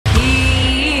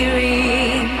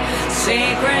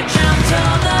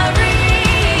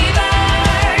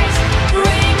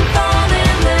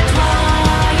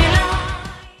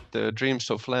the Dreams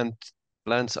of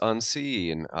Lands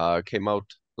Unseen came out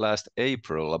last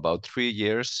April, about 3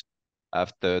 years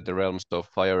after the Realms of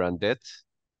Fire and Death.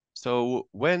 So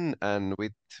when and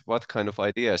with what kind of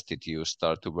ideas did you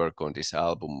start to work on this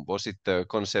album? Was it the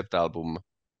concept album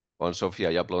on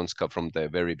Sofia Jablonska from the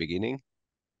very beginning?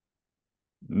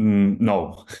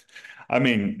 No, I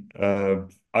mean,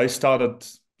 I started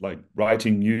like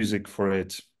writing music for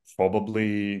it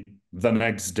probably the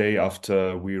next day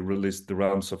after we released The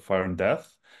Realms of Fire and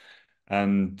Death.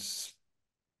 And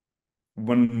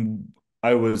when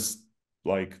I was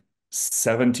like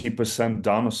 70%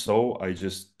 done or so, I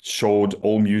just showed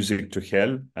all music to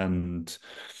Hel, and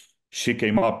she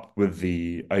came up with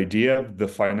the idea, the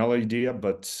final idea.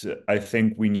 But I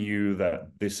think we knew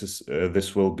that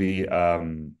this will be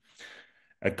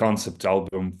a concept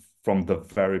album from the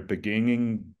very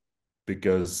beginning,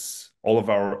 because all of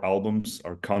our albums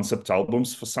are concept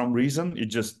albums for some reason. It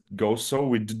just goes so.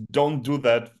 We don't do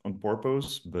that on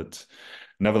purpose, but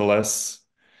nevertheless,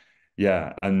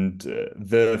 yeah. And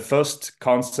the first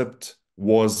concept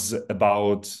was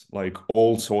about like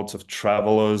all sorts of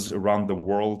travelers around the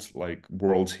world, like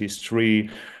world history,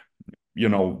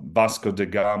 Vasco da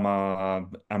Gama,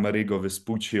 Amerigo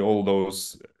Vespucci, all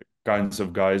those kinds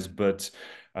of guys. But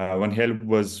when Hel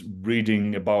was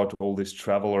reading about all these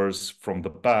travelers from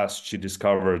the past, she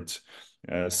discovered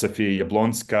Sofia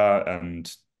Jablonska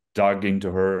and dug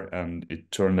into her, and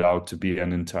it turned out to be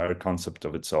an entire concept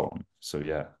of its own. So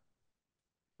yeah.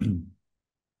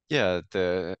 Yeah,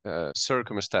 the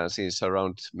circumstances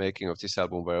around making of this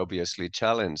album were obviously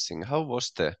challenging. How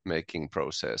was the making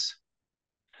process?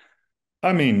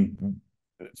 I mean,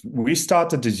 we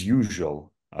started as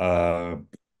usual.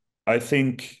 I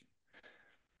think,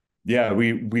 yeah,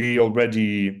 we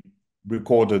already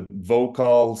recorded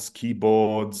vocals,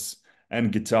 keyboards,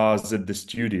 and guitars at the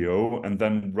studio, and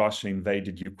then Russia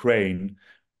invaded Ukraine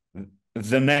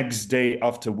the next day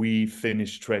after we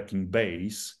finished tracking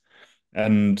bass.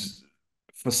 And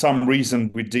for some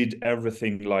reason, we did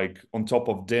everything like on top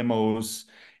of demos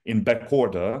in back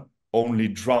order. Only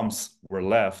drums were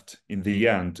left in the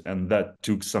end, and that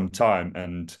took some time.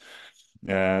 And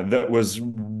that was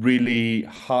really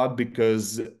hard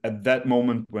because at that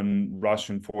moment, when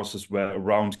Russian forces were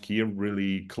around Kiev,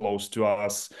 really close to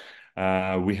us,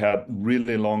 we had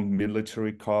really long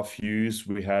military curfews.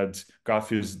 We had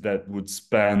curfews that would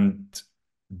spend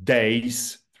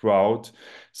days throughout.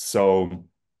 So,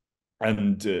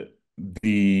 and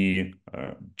the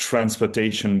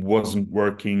transportation wasn't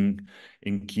working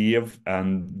in Kiev,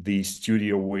 and the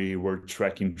studio we were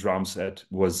tracking drums at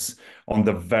was on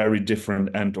the very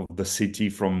different end of the city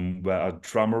from where a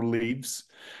drummer lives.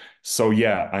 So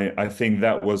yeah, I think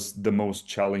that was the most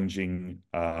challenging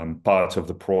part of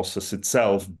the process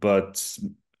itself. But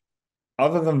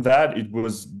other than that, it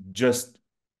was just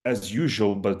as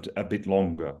usual, but a bit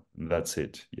longer. That's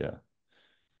it. Yeah.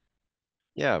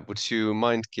 Yeah, would you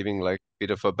mind giving like a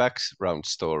bit of a background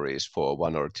stories for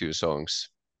one or two songs?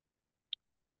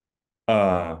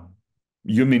 Uh,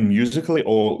 you mean musically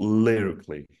or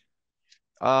lyrically?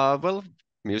 Well,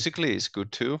 musically is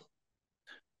good too.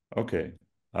 Okay.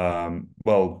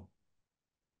 Well,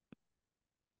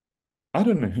 I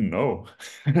don't even know,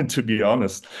 to be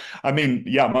honest. I mean,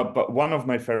 yeah, but one of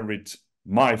my favorite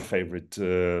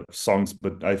songs,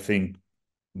 but I think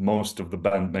most of the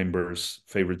band members'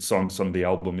 favorite songs on the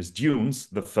album is Dunes,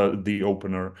 the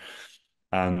opener.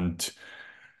 And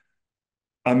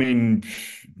I mean,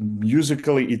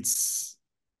 musically, it's,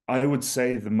 I would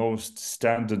say, the most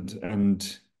standard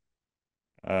and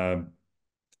uh,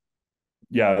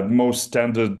 yeah, most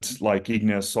standard like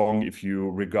Ignea song. If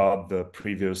you regard the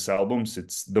previous albums,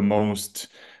 it's the most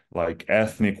like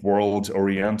ethnic world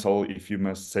oriental, if you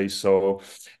must say so.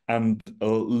 And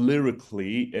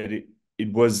lyrically, it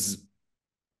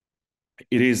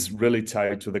is really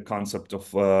tied to the concept of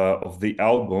the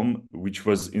album, which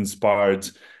was inspired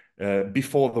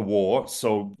before the war.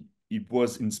 So it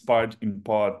was inspired in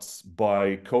parts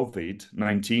by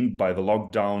COVID-19, by the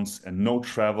lockdowns and no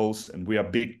travels. And we are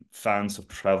big fans of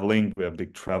traveling. We are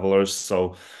big travelers.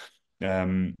 So,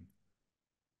 um,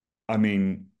 I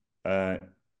mean, uh,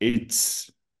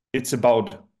 it's it's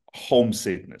about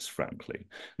homesickness, frankly.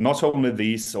 Not only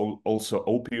this, also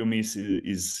opium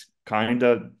is kind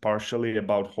of partially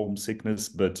about homesickness,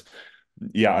 but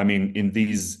yeah, I mean, in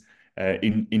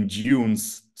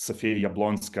June's, Sofia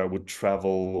Jablonska would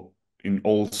travel in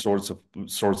all sorts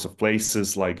of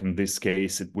places. Like in this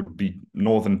case, it would be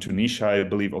northern Tunisia, I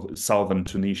believe, or southern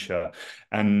Tunisia,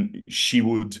 and she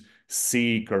would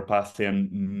see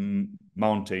Carpathian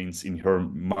mountains in her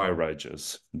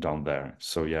mirages down there.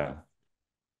 So yeah.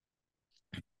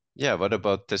 Yeah, what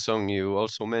about the song you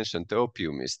also mentioned, The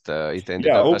Opiumist? It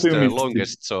ended Yeah, up as Opium the is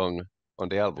longest song on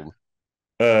the album.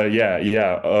 yeah,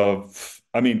 yeah.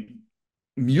 I mean,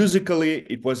 musically,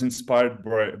 it was inspired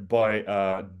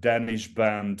by Danish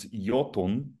band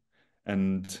Jotun,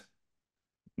 and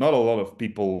not a lot of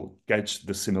people catch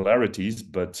the similarities,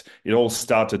 but it all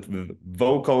started with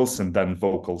vocals and then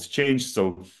vocals changed.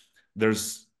 So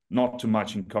there's not too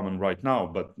much in common right now,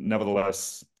 but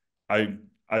nevertheless, I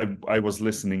I was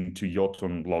listening to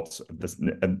Jotun lots at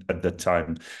that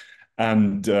time,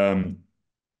 and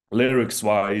lyrics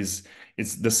wise,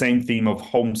 it's the same theme of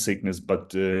homesickness,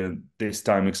 but this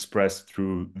time expressed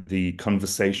through the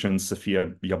conversation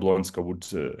Sofia Jablonska would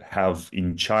have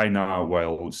in China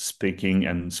while speaking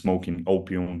and smoking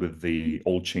opium with the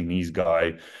old Chinese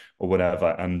guy or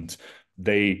whatever. And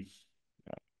they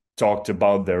talked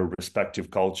about their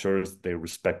respective cultures, their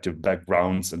respective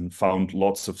backgrounds, and found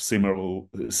lots of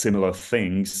similar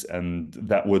things, and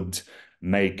that would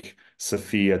make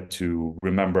Sophia to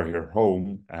remember her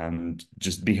home and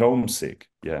just be homesick.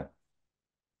 Yeah.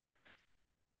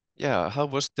 Yeah, how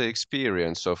was the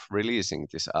experience of releasing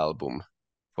this album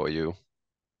for you?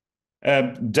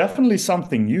 Definitely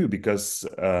something new because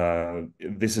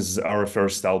this is our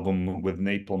first album with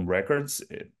Napalm Records.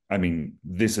 I mean,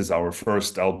 this is our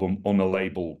first album on a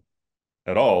label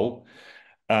at all.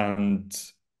 And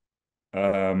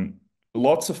Um,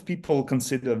 lots of people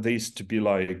consider this to be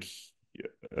like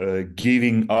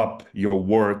giving up your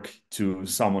work to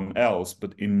someone else,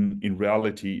 but in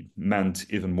reality, it meant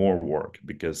even more work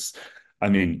because, I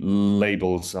mean,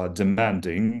 labels are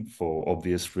demanding for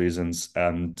obvious reasons,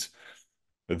 and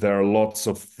there are lots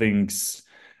of things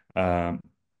um,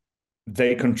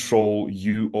 they control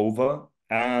you over,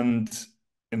 and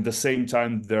in the same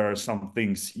time, there are some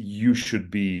things you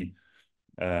should be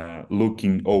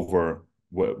looking over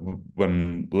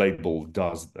when label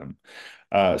does them.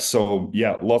 So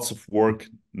yeah, lots of work.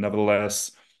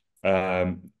 Nevertheless,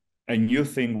 um, a new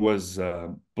thing was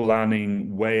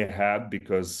planning way ahead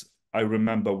because I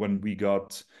remember when we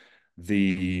got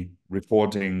the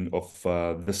recording of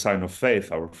The Sign of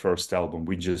Faith, our first album,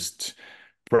 we just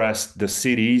pressed the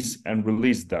CDs and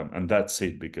released them, and that's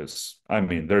it. Because I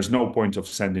mean, there's no point of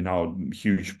sending out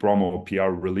huge promo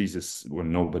PR releases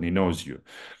when nobody knows you.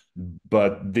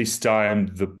 But this time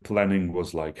the planning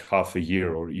was like half a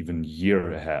year or even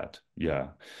year ahead. Yeah,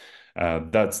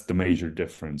 that's the major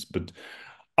difference. But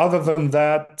other than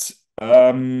that,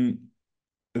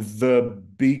 the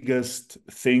biggest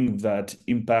thing that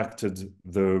impacted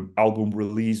the album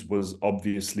release was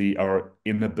obviously our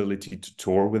inability to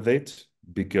tour with it,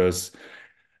 because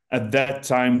at that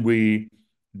time we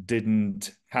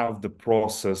didn't have the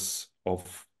process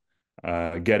of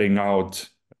getting out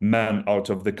men out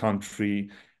of the country,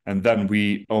 and then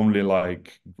we only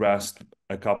like grasped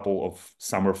a couple of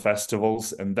summer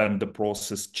festivals, and then the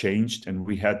process changed and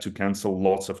we had to cancel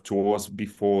lots of tours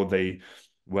before they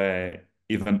were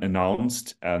even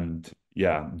announced. And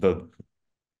yeah, the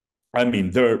I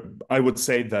mean, there I would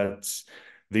say that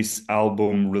this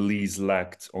album release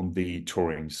lacked on the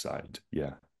touring side.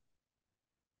 Yeah.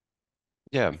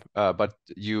 Yeah, but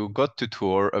you got to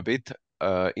tour a bit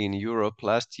in Europe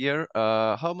last year.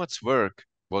 How much work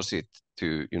was it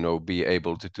to, be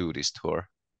able to do this tour?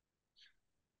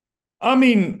 I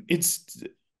mean, it's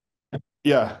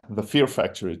yeah, the Fear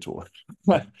Factory tour.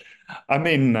 I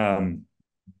mean,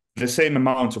 the same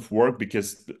amount of work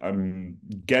because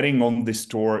getting on this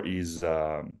tour is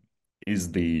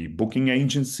the booking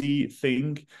agency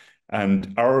thing,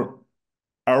 and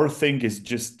our thing is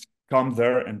just come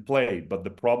there and play. But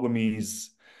the problem is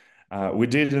we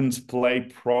didn't play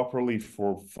properly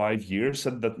for 5 years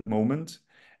at that moment,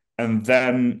 and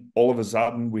then all of a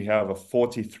sudden we have a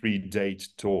 43 date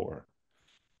tour.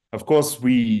 Of course,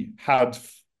 we had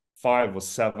five or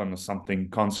seven or something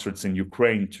concerts in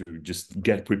Ukraine to just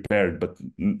get prepared, but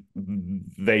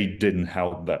they didn't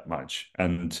help that much.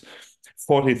 And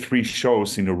 43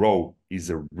 shows in a row is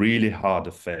a really hard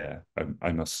affair,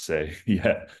 I must say.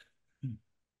 Yeah.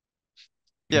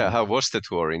 Yeah, how was the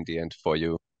tour in the end for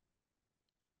you?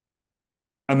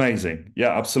 Amazing.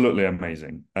 Yeah, absolutely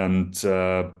amazing. And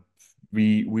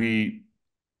we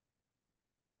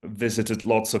visited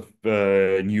lots of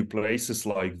new places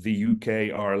like the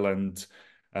UK, Ireland,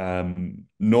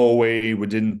 Norway. We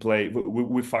didn't play.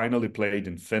 We finally played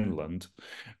in Finland,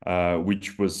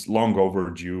 which was long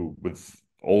overdue with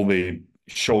all the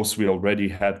shows we already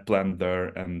had planned there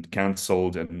and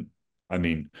cancelled. And I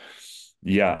mean,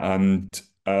 yeah, and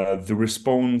the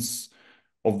response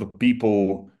of the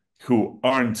people who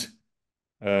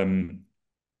um,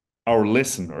 our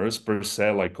listeners per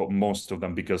se, like most of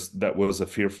them, because that was a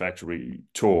Fear Factory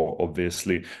tour,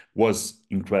 obviously, was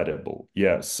incredible.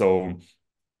 Yeah, so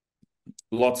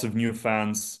lots of new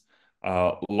fans,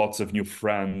 lots of new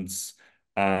friends,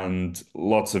 and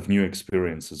lots of new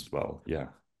experience as well. Yeah.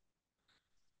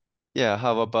 Yeah,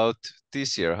 how about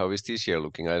this year? How is this year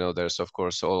looking? I know there's of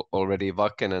course already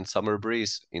Wacken and Summer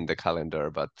Breeze in the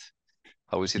calendar, but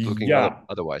how is it looking Yeah.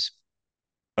 otherwise?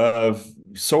 Uh,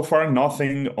 so far,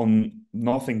 nothing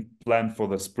planned for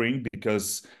the spring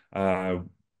because uh,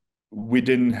 we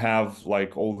didn't have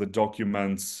like all the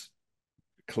documents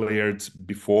cleared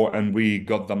before, and we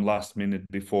got them last minute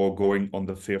before going on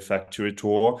the Fear Factory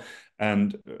tour.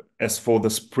 And as for the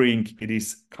spring, it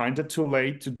is kind of too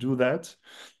late to do that.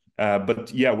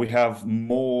 But yeah, we have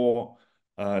more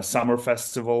summer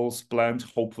festivals planned,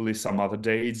 hopefully some other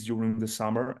dates during the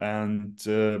summer. And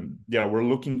yeah, we're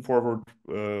looking forward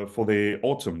for the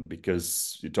autumn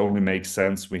because it only makes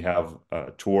sense. We have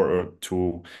a tour or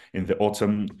two in the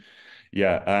autumn.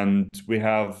 Yeah, and we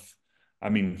have, I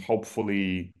mean,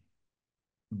 hopefully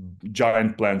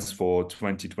giant plans for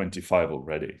 2025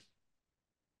 already.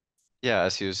 Yeah,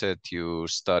 as you said, you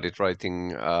started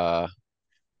writing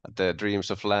the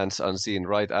Dreams of Lands Unseen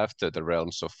right after the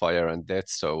Realms of Fire and Death.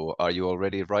 So are you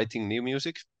already writing new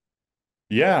music?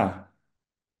 Yeah,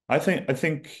 I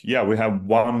think yeah, we have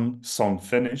one song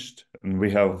finished and we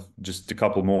have just a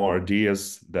couple more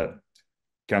ideas that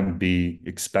can be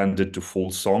expanded to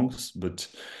full songs, but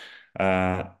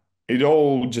uh it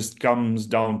all just comes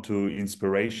down to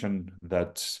inspiration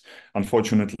that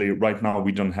unfortunately right now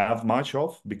we don't have much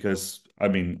of because I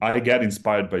mean I get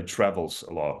inspired by travels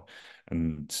a lot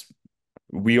and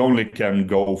we only can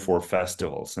go for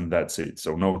festivals and that's it.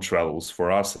 So no travels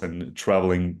for us, and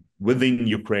traveling within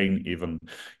Ukraine even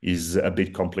is a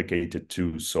bit complicated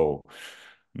too. So,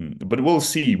 but we'll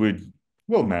see.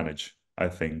 We'll manage, I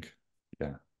think.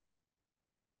 Yeah.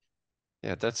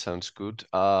 Yeah, that sounds good.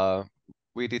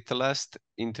 We did the last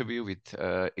interview with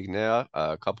Ignea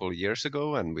a couple of years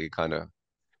ago, and we kind of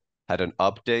had an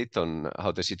update on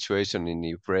how the situation in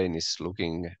Ukraine is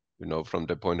looking, from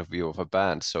the point of view of a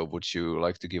band. So would you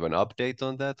like to give an update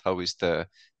on that? How is the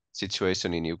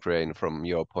situation in Ukraine from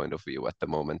your point of view at the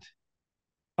moment?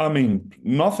 I mean,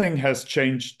 nothing has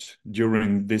changed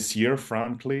during this year,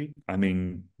 frankly. I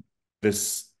mean,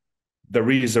 this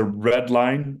there is a red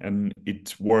line and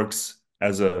it works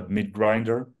as a mid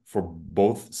grinder for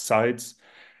both sides.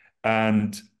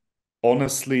 And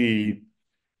honestly,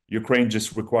 Ukraine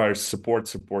just requires support,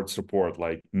 support, support,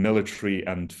 like military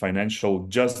and financial,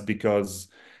 just because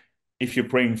if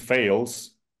Ukraine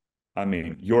fails, I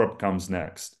mean, Europe comes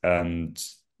next. And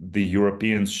the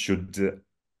Europeans should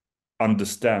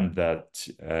understand that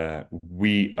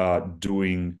we are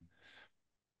doing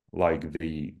like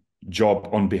the job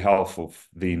on behalf of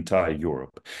the entire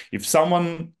Europe. If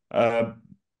someone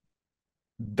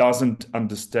doesn't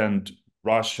understand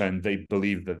Russia and they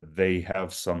believe that they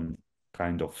have some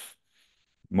kind of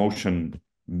motion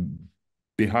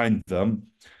behind them,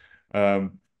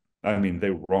 um, I mean,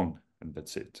 they're wrong, and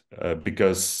that's it.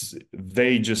 Because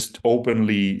they just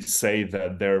openly say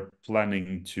that they're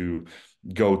planning to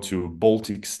go to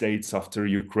Baltic states after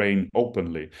Ukraine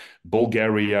openly.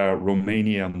 Bulgaria,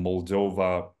 Romania,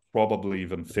 Moldova, probably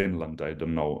even Finland. I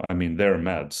don't know. I mean, they're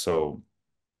mad. So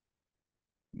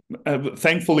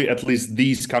thankfully, at least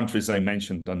these countries I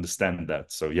mentioned understand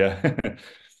that. So yeah,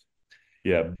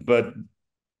 yeah. But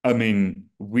I mean,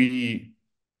 we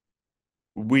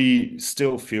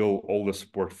still feel all the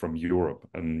support from Europe,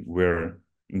 and we're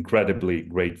incredibly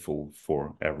grateful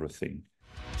for everything.